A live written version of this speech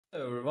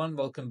Hello everyone,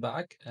 welcome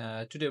back.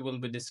 Today we'll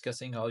be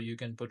discussing how you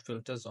can put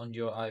filters on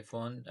your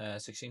iPhone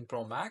 16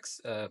 Pro Max.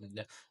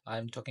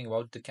 I'm talking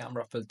about the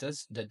camera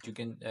filters that you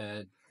can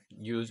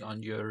use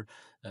on your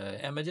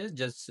images.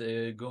 Just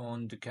go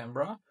on the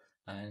camera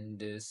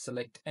and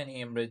select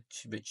any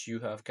image which you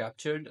have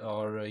captured,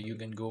 or you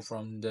can go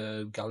from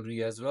the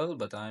gallery as well.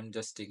 But I'm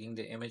just taking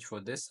the image for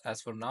this.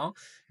 As for now,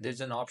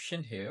 there's an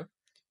option here.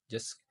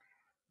 Just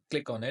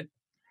click on it,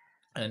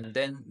 and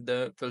then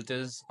the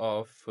filters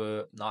of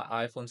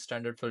iPhone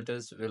standard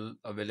filters will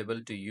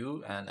available to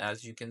you, and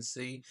as you can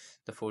see,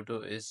 the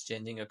photo is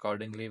changing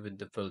accordingly with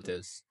the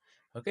filters.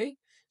 Okay,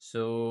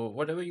 so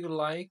whatever you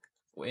like.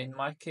 In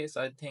my case,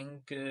 I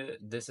think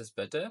this is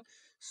better.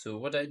 So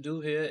what I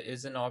do here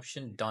is an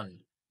option done.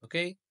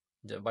 Okay,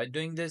 by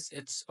doing this,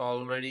 it's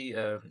already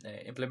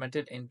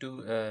implemented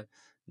into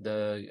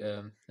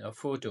the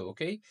photo.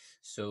 Okay,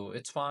 so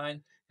it's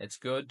fine, it's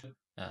good,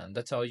 and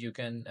that's how you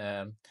can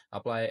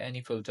apply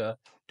any filter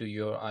to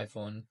your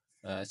iPhone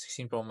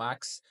 16 Pro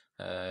Max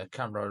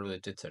camera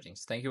related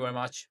settings. Thank you very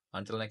much.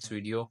 Until next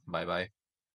video. Bye bye.